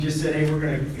Just said, hey, we're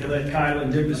going to let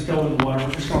Kylan dip his toe in the water.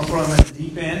 We're just going to throw him at the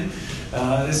deep end.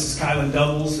 This is Kylan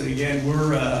Dubbels. And again,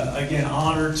 we're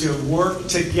honored to work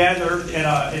together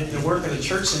at the work of the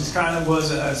church since Kylan was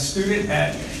a student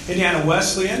at Indiana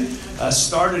Wesleyan.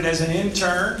 Started as an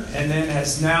intern and then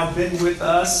has now been with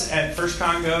us at First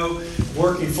Congo,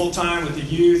 working full-time with the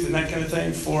youth and that kind of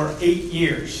thing for 8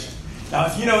 years. Now,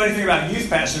 if you know anything about youth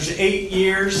pastors, 8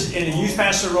 years in a youth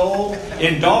pastor role,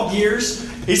 in dog years,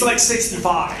 he's like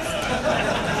 65.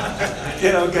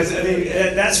 Because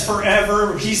that's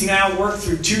forever. He's now worked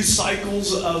through 2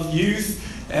 cycles of youth,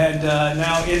 and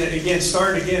now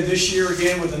started again this year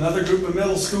again with another group of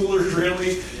middle schoolers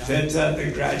really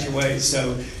that graduate.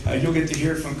 So you'll get to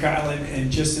hear from Kylan in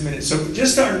just a minute. So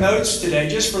just our notes today,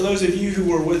 just for those of you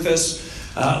who were with us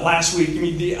last week.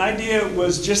 the idea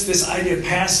was just this idea of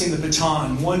passing the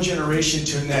baton, one generation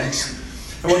to the next.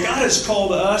 And what God has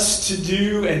called us to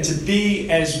do and to be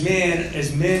as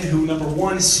men who, number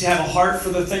one, have a heart for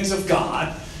the things of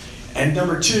God. And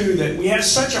number two, that we have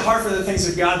such a heart for the things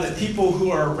of God that people who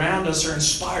are around us are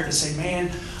inspired to say, man,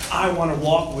 I want to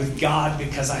walk with God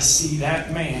because I see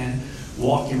that man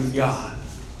walking with God.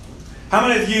 How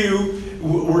many of you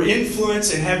were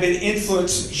influenced and have been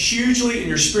influenced hugely in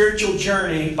your spiritual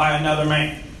journey by another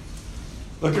man?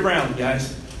 Look around,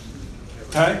 guys.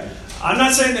 Okay? I'm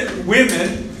not saying that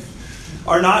women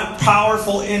are not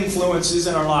powerful influences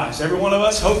in our lives. Every one of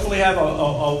us hopefully have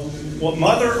a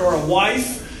mother or a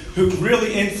wife who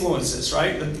really influences,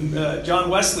 right? John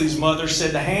Wesley's mother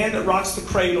said, the hand that rocks the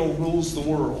cradle rules the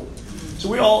world. So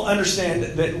we all understand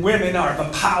that women are a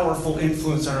powerful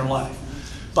influence in our life.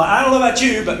 But I don't know about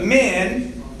you, but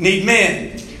men need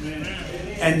men.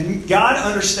 And God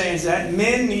understands that.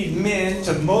 Men need men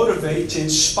to motivate, to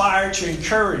inspire, to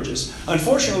encourage us.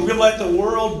 Unfortunately, we let the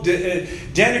world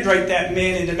denigrate that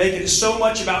man into making it so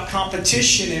much about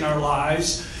competition in our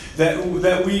lives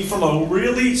that we, from a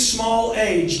really small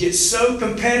age, get so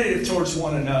competitive towards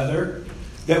one another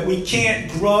that we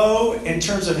can't grow in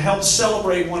terms of help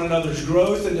celebrate one another's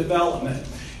growth and development.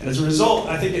 And as a result,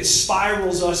 I think it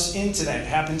spirals us into that. It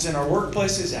happens in our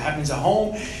workplaces. It happens at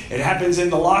home. It happens in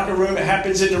the locker room. It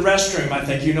happens in the restroom. I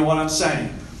think you know what I'm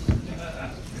saying.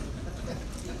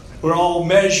 We're all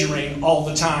measuring all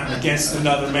the time against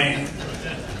another man.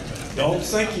 Don't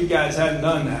think you guys haven't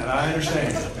done that. I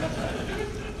understand.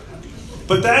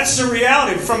 But that's the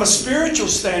reality. From a spiritual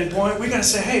standpoint, we got to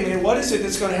say, hey, man, what is it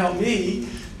that's going to help me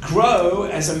grow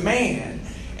as a man?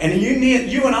 And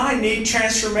you and I need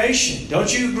transformation.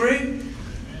 Don't you agree?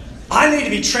 I need to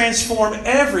be transformed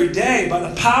every day by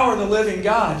the power of the living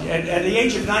God. At the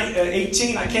age of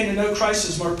 18, I came to know Christ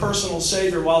as my personal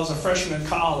Savior while I was a freshman in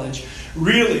college.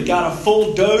 Really got a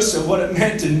full dose of what it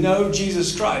meant to know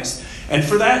Jesus Christ. And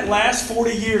for that last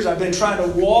 40 years, I've been trying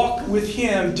to walk with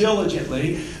Him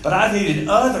diligently. But I've needed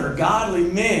other godly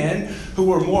men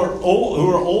who are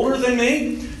older than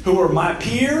me, who are my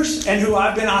peers, and who I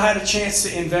had a chance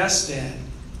to invest in.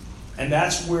 And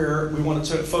that's where we want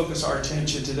to focus our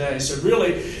attention today. So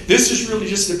really, this is really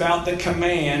just about the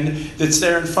command that's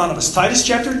there in front of us. Titus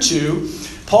chapter 2,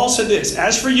 Paul said this,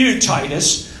 as for you,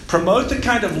 Titus, promote the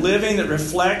kind of living that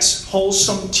reflects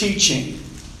wholesome teaching.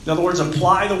 In other words,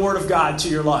 apply the Word of God to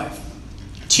your life.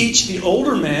 Teach the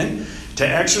older men to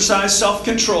exercise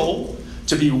self-control,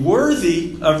 to be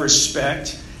worthy of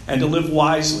respect, and to live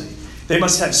wisely. They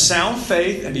must have sound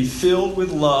faith and be filled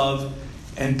with love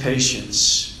and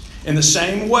patience. In the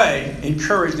same way,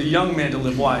 encourage the young men to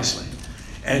live wisely.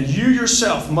 And you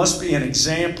yourself must be an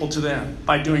example to them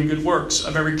by doing good works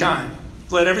of every kind.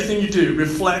 Let everything you do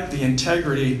reflect the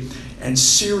integrity and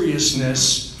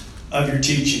seriousness of your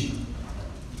teaching.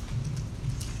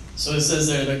 So it says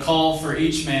there, the call for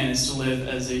each man is to live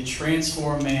as a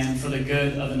transformed man for the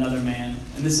good of another man.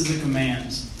 And this is a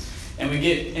command. And we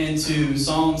get into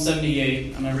Psalm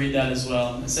 78. I'm going to read that as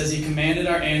well. It says, He commanded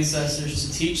our ancestors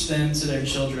to teach them to their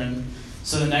children,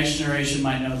 so the next generation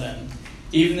might know them,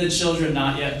 even the children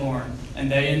not yet born, and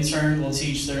they in turn will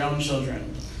teach their own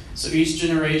children. So each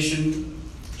generation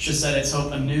should set its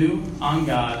hope anew on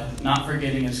God, not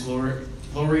forgetting His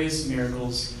glorious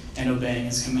miracles and obeying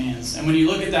His commands. And when you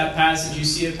look at that passage, you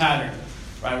see a pattern.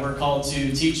 Right, we're called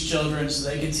to teach children so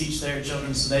they can teach their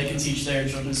children, so they can teach their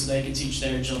children, so they can teach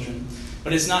their children.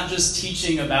 But it's not just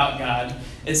teaching about God.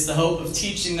 It's the hope of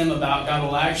teaching them about God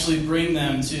will actually bring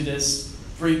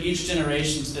each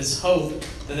generation to this hope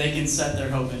that they can set their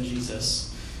hope in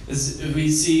Jesus. As we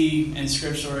see in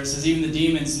Scripture where it says even the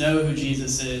demons know who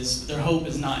Jesus is, but their hope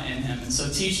is not in Him. And so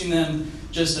teaching them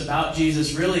just about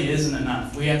Jesus really isn't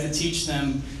enough. We have to teach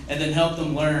them and then help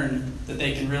them learn that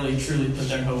they can really truly put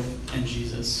their hope in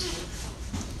Jesus.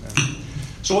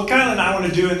 So what Kylan and I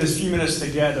want to do in this few minutes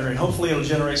together, and hopefully it'll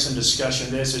generate some discussion,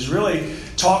 this is really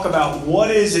talk about what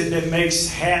is it that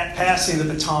makes passing the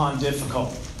baton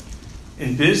difficult.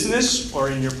 In business,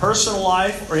 or in your personal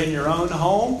life, or in your own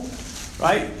home,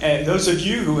 right? And those of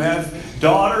you who have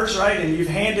daughters, right, and you've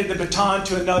handed the baton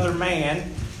to another man,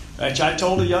 which I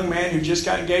told a young man who just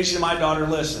got engaged to my daughter,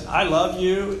 listen, I love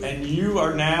you, and you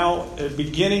are now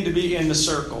beginning to be in the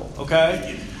circle,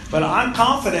 okay? But I'm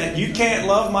confident you can't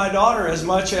love my daughter as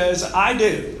much as I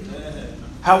do.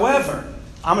 However,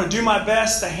 I'm going to do my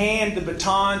best to hand the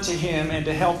baton to him and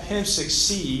to help him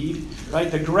succeed. Right?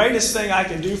 The greatest thing I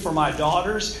can do for my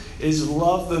daughters is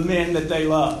love the men that they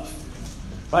love.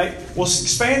 Right? We'll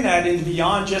expand that into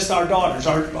beyond just our daughters.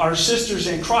 Our sisters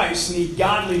in Christ need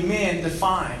godly men to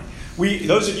find.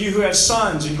 Those of you who have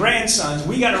sons and grandsons,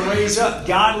 we got to raise up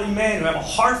godly men who have a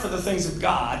heart for the things of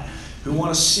God, who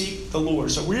want to seek the Lord.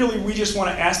 So really, we just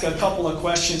want to ask a couple of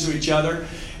questions to each other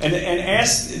and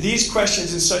ask these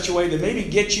questions in such a way that maybe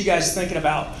get you guys thinking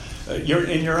about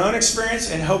in your own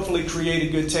experience and hopefully create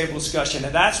a good table discussion.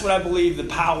 And that's what I believe the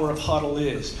power of Huddle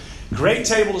is. Great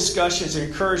table discussions to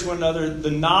encourage one another. The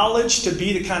knowledge to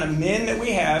be the kind of men that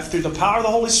we have through the power of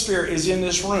the Holy Spirit is in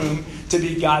this room to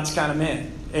be God's kind of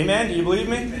men. Amen? Do you believe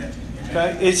me? Amen.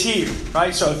 Okay? It's here,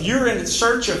 right? So if you're in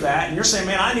search of that and you're saying,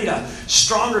 man, I need a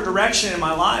stronger direction in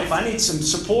my life. I need some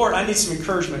support. I need some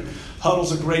encouragement.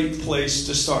 Huddle's a great place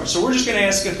to start. So we're just going to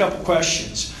ask a couple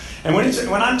questions. And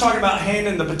when I'm talking about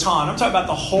handing the baton, I'm talking about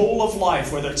the whole of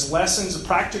life, whether it's lessons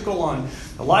practical on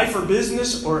life or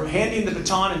business, or handing the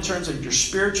baton in terms of your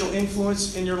spiritual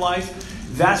influence in your life.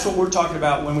 That's what we're talking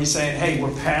about when we say, hey,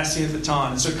 we're passing the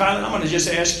baton. And so, Kylan, I'm going to just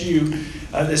ask you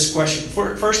this question.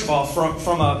 First of all,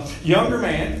 from a younger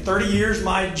man, 30 years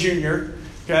my junior,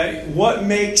 okay, what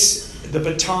makes the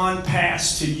baton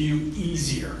pass to you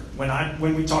easier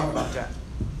when we talk about that?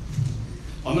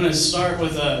 I'm going to start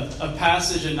with a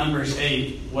passage in Numbers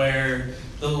 8 where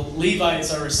the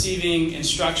Levites are receiving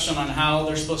instruction on how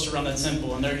they're supposed to run the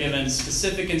temple. And they're given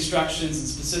specific instructions and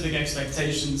specific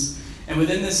expectations. And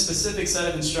within this specific set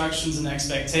of instructions and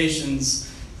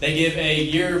expectations, they give a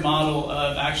year model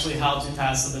of actually how to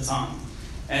pass the baton.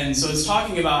 And so it's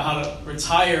talking about how to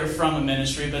retire from a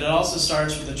ministry, but it also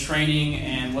starts with the training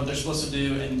and what they're supposed to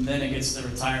do, and then it gets to the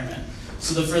retirement.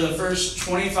 So for the first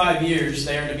 25 years,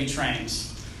 they are to be trained.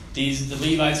 The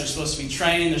Levites are supposed to be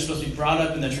trained. They're supposed to be brought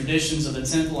up in the traditions of the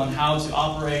temple and how to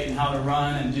operate and how to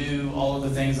run and do all of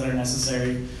the things that are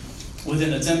necessary within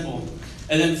the temple.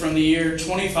 And then from the year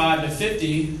 25 to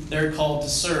 50, they're called to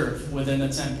serve within the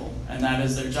temple. And that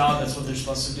is their job. That's what they're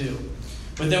supposed to do.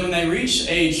 But then when they reach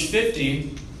age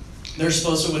 50, they're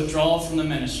supposed to withdraw from the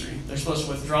ministry. They're supposed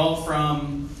to withdraw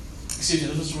from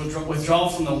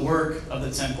the work of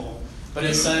the temple. But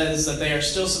it says that they are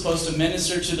still supposed to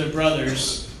minister to their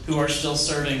brothers who are still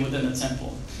serving within the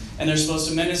temple. And they're supposed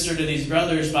to minister to these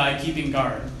brothers by keeping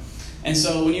guard. And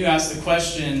so when you ask the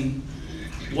question,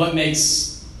 what makes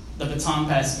the baton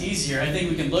pass easier, I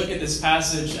think we can look at this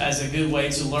passage as a good way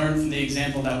to learn from the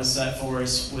example that was set for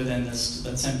us within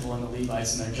the temple and the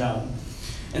Levites and their job.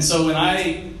 And so when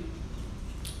I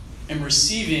am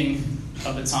receiving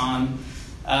a baton,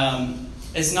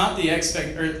 it's not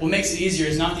what makes it easier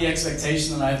is not the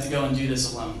expectation that I have to go and do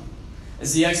this alone.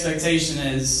 It's the expectation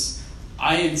is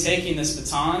I am taking this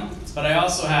baton, but I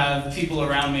also have people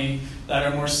around me that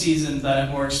are more seasoned, that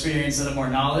have more experience, that have more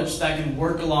knowledge, that can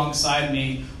work alongside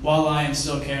me while I am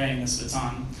still carrying this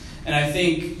baton. And I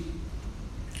think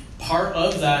part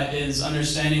of that is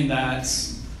understanding that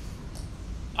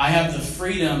I have the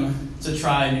freedom to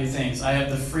try new things. I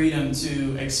have the freedom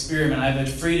to experiment. I have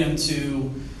the freedom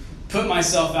to put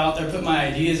myself out there, put my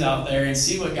ideas out there, and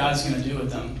see what God's going to do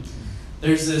with them.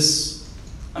 There's this,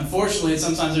 unfortunately,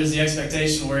 sometimes there's the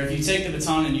expectation where if you take the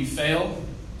baton and you fail,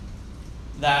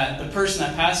 that the person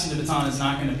that passed you the baton is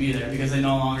not going to be there because they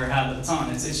no longer have the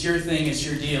baton. It's your thing, it's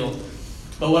your deal.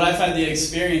 But what I've had the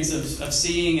experience of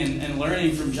seeing and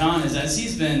learning from John is as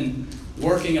he's been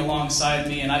working alongside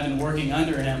me and I've been working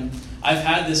under him, I've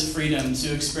had this freedom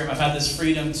to experiment. I've had this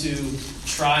freedom to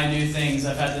try new things.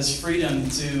 I've had this freedom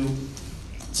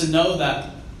to know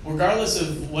that regardless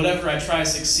of whatever I try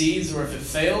succeeds or if it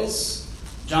fails,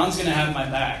 John's going to have my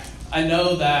back. I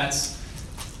know that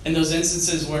in those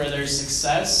instances where there's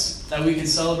success, that we can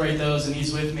celebrate those and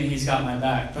he's with me, he's got my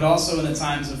back. But also in the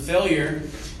times of failure,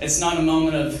 it's not a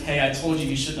moment of, hey, I told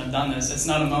you shouldn't have done this. It's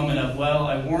not a moment of, well,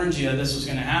 I warned you that this was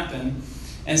going to happen.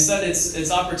 Instead, it's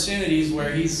opportunities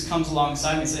where he comes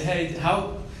alongside me and say, hey,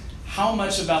 how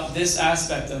much about this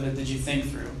aspect of it did you think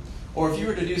through? Or if you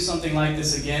were to do something like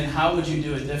this again, how would you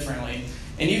do it differently?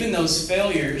 And even those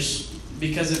failures,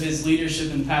 because of his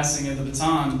leadership and passing of the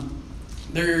baton,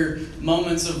 there are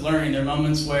moments of learning. There are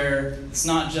moments where it's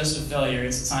not just a failure.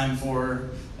 It's a time for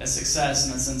a success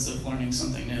in the sense of learning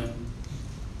something new.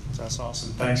 That's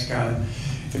awesome. Thanks, Kylan.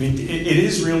 I mean, it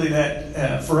is really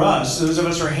that for us, those of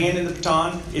us who are handing the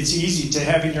baton, it's easy to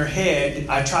have in your head,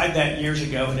 I tried that years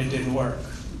ago and it didn't work.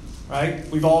 Right?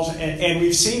 We've all, and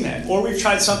we've seen that. Or we've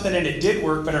tried something and it did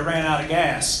work, but it ran out of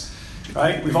gas.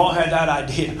 Right? We've all had that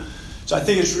idea. So I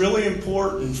think it's really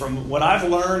important from what I've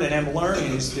learned and am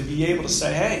learning is to be able to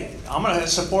say, hey, I'm going to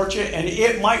support you. And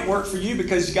it might work for you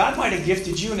because God might have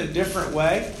gifted you in a different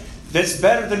way that's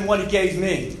better than what he gave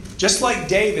me. Just like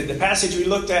David, the passage we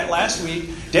looked at last week,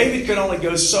 David could only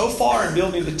go so far in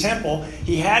building the temple.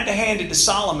 He had to hand it to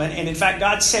Solomon. And in fact,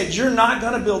 God said, you're not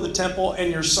going to build the temple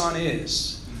and your son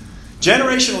is.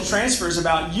 Generational transfer is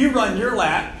about you run your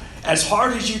lap as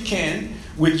hard as you can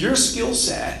with your skill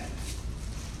set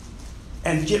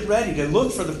and get ready to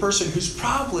look for the person who's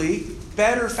probably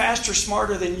better, faster,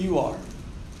 smarter than you are.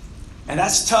 And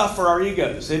that's tough for our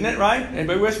egos, isn't it, right?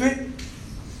 Anybody with me?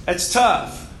 That's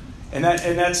tough.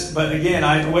 But again,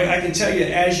 I can tell you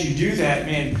as you do that,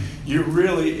 man, you're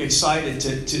really excited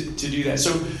to do that.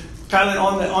 So, Kylan,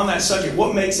 on that subject,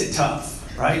 what makes it tough?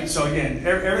 Right? So again,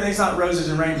 everything's not roses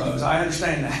and rainbows. I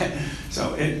understand that.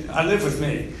 So I live with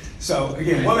me. So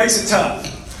again, what makes it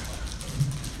tough?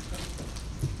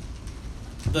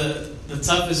 The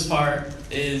toughest part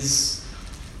is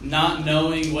not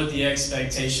knowing what the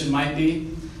expectation might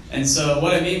be. And so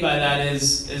what I mean by that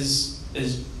is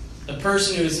the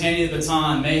person who is handing the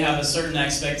baton may have a certain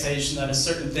expectation that a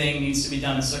certain thing needs to be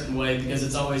done a certain way because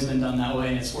it's always been done that way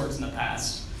and it's worked in the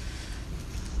past.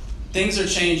 Things are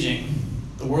changing.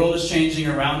 The world is changing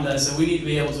around us, and we need to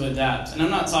be able to adapt. And I'm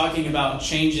not talking about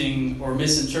changing or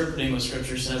misinterpreting what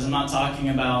Scripture says. I'm not talking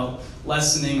about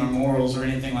lessening our morals or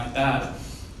anything like that.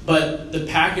 But the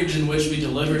package in which we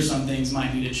deliver some things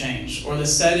might need to change, or the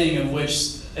setting of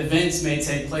which events may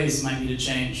take place might need to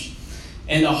change.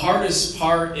 And the hardest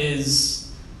part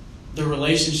is the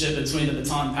relationship between the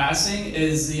baton passing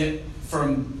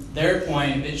from their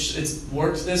point, it's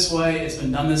worked this way, it's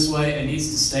been done this way, it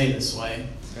needs to stay this way.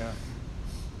 Yeah.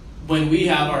 When we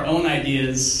have our own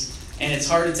ideas, and it's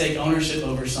hard to take ownership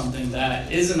over something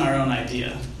that isn't our own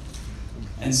idea.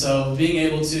 And so being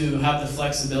able to have the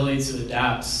flexibility to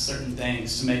adapt certain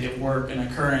things to make it work in a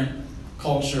current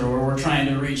culture where we're trying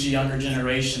to reach a younger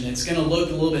generation, it's going to look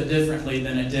a little bit differently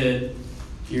than it did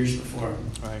years before.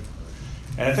 Right.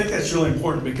 And I think that's really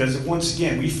important because, once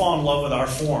again, we fall in love with our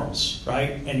forms,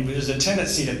 right? And there's a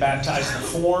tendency to baptize the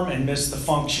form and miss the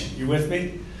function. You with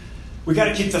me? We got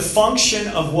to keep the function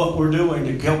of what we're doing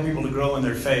to help people to grow in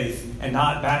their faith and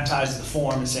not baptize the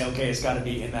form and say, okay, it's got to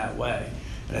be in that way.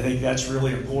 And I think that's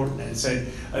really important. And so,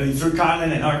 through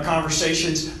Kylan and our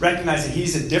conversations, recognize that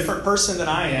he's a different person than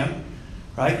I am.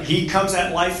 Right? He comes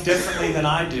at life differently than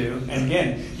I do. And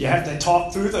again, you have to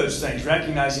talk through those things,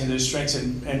 recognizing those strengths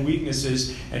and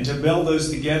weaknesses, and to build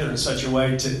those together in such a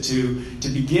way to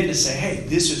begin to say, hey,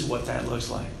 this is what that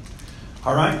looks like.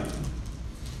 All right?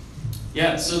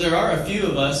 Yeah, so there are a few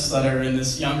of us that are in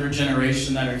this younger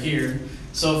generation that are here.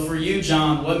 So for you,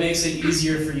 John, what makes it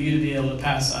easier for you to be able to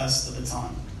pass us the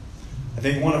baton? I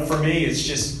think for me, it's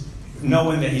just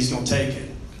knowing that he's going to take it.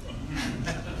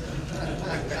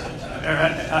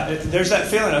 There's that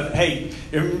feeling of, hey,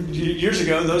 years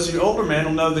ago, those of you older men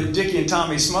will know that Dickie and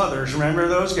Tommy Smothers, remember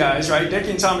those guys, right? Dickie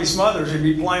and Tommy Smothers would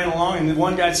be playing along, and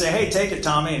one guy would say, hey, take it,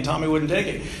 Tommy, and Tommy wouldn't take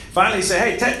it. Finally, he'd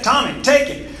say, hey, Tommy, take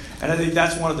it. And I think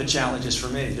that's one of the challenges for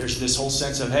me. There's this whole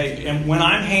sense of, hey, and when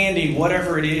I'm handing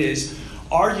whatever it is,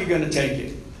 are you going to take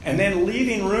it? And then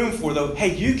leaving room for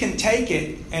hey, you can take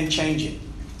it and change it.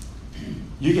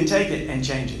 You can take it and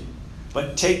change it.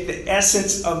 But take the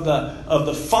essence of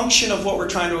the function of what we're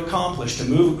trying to accomplish, to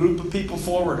move a group of people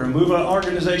forward or move an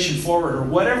organization forward or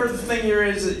whatever the thing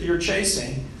is that you're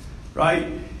chasing, right?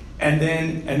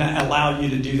 And allow you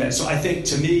to do that. So I think,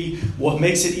 to me, what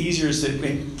makes it easier is that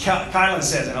Kylan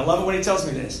says, and I love it when he tells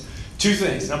me this, two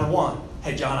things. Number one,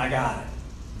 hey, John, I got it.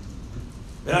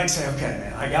 Then I can say, okay,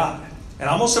 man, I got it. And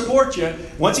I'm going to support you.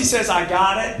 Once he says, I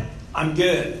got it, I'm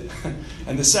good.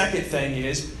 And the second thing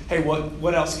is, hey,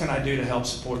 what else can I do to help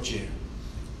support you?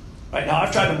 Right now,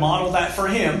 I've tried to model that for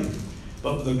him,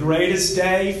 but the greatest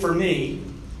day for me,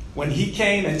 when he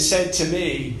came and said to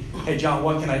me, hey, John,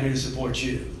 what can I do to support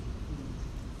you?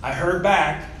 I heard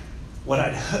back what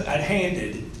I'd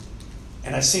handed,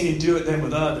 and I've seen him do it then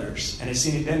with others, and I've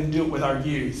seen him then do it with our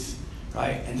youth,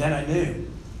 right? And then I knew,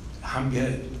 I'm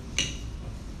good.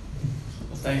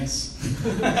 Well, thanks.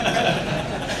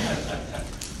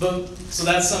 So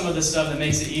that's some of the stuff that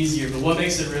makes it easier, but what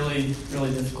makes it really,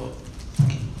 really difficult?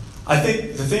 I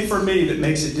think the thing for me that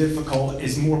makes it difficult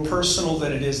is more personal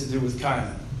than it is to do with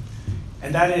Kylan.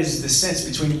 And that is the sense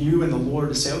between you and the Lord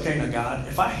to say, okay, now God,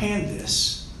 if I hand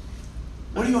this,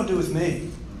 what are you going to do with me?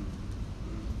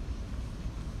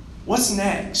 What's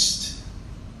next?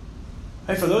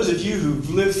 Hey, for those of you who've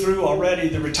lived through already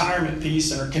the retirement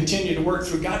piece and are continuing to work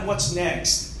through, God, what's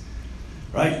next?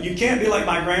 Right? You can't be like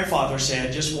my grandfather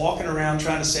said, just walking around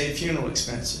trying to save funeral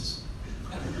expenses.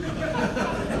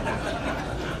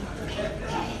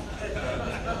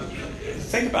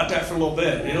 Think about that for a little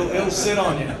bit. It'll sit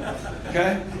on you.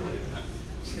 Okay?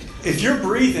 If you're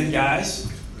breathing,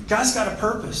 guys, God's got a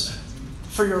purpose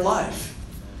for your life.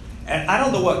 And I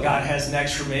don't know what God has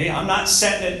next for me. I'm not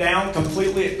setting it down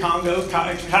completely at Congo.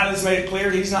 Kylan's made it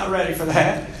clear he's not ready for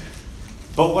that.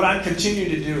 But what I'm continuing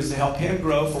to do is to help him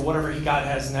grow for whatever God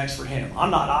has next for him.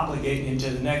 I'm not obligating him to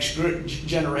the next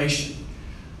generation.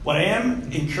 What I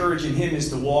am encouraging him is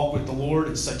to walk with the Lord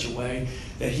in such a way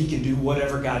that he can do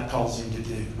whatever God calls him to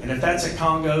do. And if that's at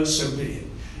Congo, so be it.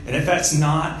 And if that's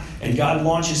not, and God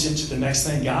launches into the next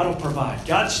thing, God will provide.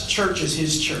 God's church is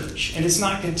his church. And it's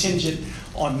not contingent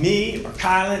on me or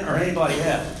Kylan or anybody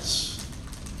else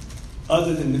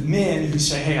other than the men who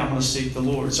say, hey, I'm going to seek the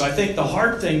Lord. So I think the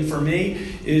hard thing for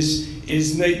me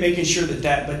is making sure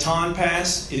that baton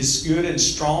pass is good and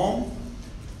strong.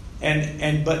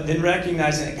 But then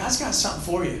recognizing that God's got something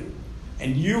for you.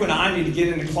 And you and I need to get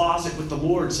in the closet with the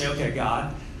Lord and say, okay,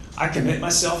 God, I commit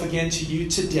myself again to you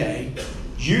today.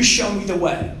 You show me the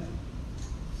way,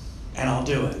 and I'll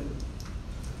do it.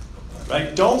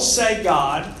 Right? Don't say,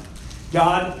 God,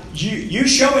 you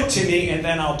show it to me, and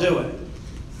then I'll do it.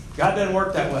 God doesn't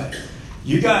work that way.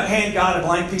 You hand God a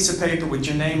blank piece of paper with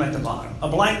your name at the bottom. A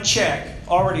blank check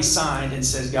already signed and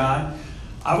says, God,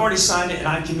 I've already signed it, and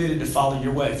I'm committed to follow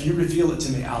your way. If you reveal it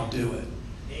to me, I'll do it.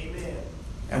 Amen.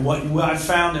 And what I've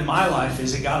found in my life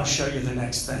is that God will show you the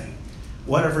next thing.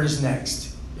 Whatever is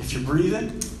next. If you're breathing,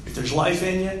 if there's life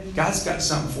in you, God's got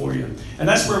something for you. And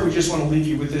that's where we just want to leave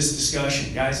you with this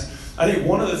discussion, guys. I think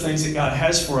one of the things that God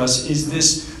has for us is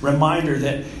this reminder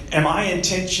that, am I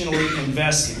intentionally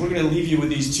investing? We're going to leave you with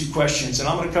these two questions. And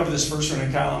I'm going to cover this first one,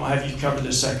 and Kylan, I'll have you cover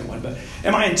the second one. But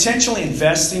am I intentionally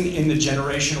investing in the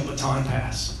generational baton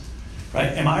pass? Right?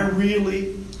 Am I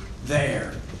really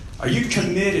there? Are you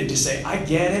committed to say, I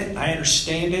get it, I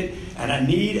understand it, and I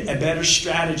need a better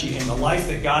strategy in the life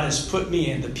that God has put me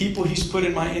in, the people he's put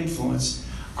in my influence?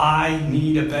 I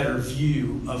need a better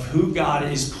view of who God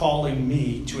is calling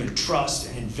me to entrust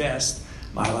and invest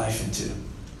my life into.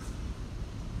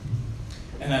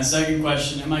 And that second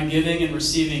question, am I giving and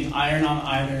receiving iron on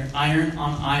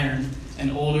iron in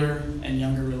older and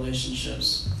younger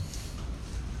relationships?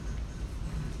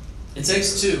 It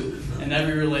takes two in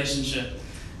every relationship.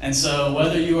 And so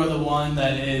whether you are the one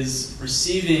that is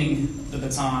receiving the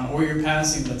baton or you're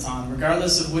passing the baton,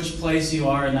 regardless of which place you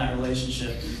are in that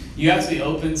relationship, you have to be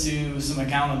open to some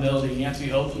accountability. You have to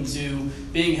be open to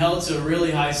being held to a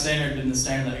really high standard in the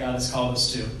standard that God has called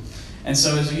us to. And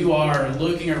so as you are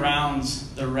looking around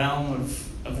the realm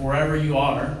of wherever you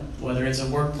are, whether it's a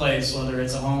workplace, whether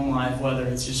it's a home life, whether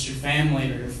it's just your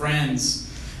family or your friends,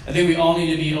 I think we all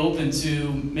need to be open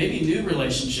to maybe new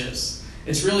relationships.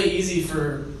 It's really easy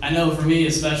I know for me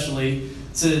especially,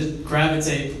 to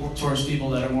gravitate towards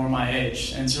people that are more my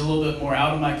age. And it's a little bit more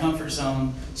out of my comfort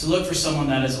zone to look for someone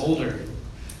that is older.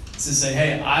 To say,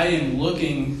 hey, I am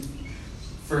looking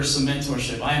for some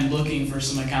mentorship. I am looking for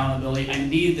some accountability. I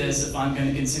need this if I'm going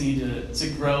to continue to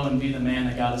grow and be the man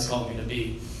that God has called me to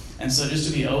be. And so just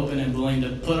to be open and willing to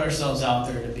put ourselves out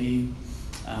there to be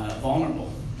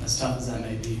vulnerable, as tough as that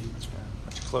may be. That's right.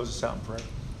 Let's close this out in prayer.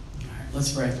 All right,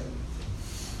 let's pray.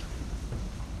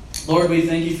 Lord, we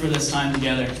thank you for this time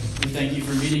together. We thank you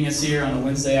for meeting us here on a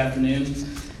Wednesday afternoon.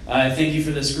 I thank you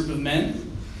for this group of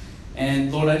men.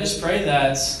 And Lord, I just pray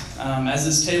that as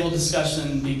this table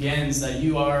discussion begins, that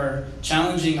you are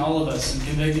challenging all of us and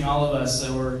convicting all of us.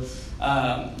 Or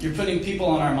you're putting people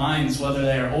on our minds, whether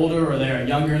they are older or they are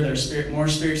younger, they're more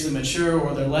spiritually mature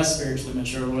or they're less spiritually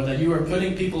mature. Lord, that you are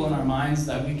putting people in our minds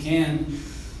that we can,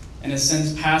 in a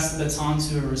sense, pass the baton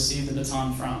to or receive the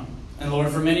baton from. And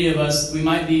Lord, for many of us, we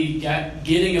might be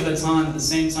getting a baton at the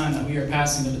same time that we are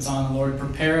passing the baton. Lord,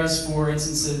 prepare us for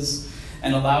instances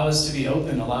and allow us to be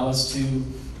open. Allow us to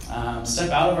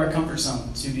step out of our comfort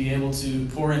zone to be able to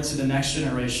pour into the next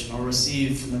generation or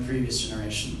receive from the previous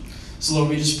generation. So Lord,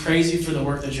 we just praise you for the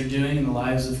work that you're doing in the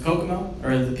lives of Kokomo,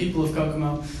 or the people of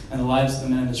Kokomo, and the lives of the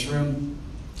men in this room.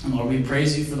 And Lord, we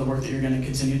praise you for the work that you're going to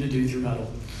continue to do through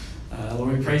Huddle.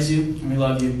 Lord, we praise you and we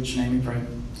love you. In your name we pray.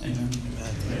 Amen.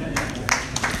 Amen.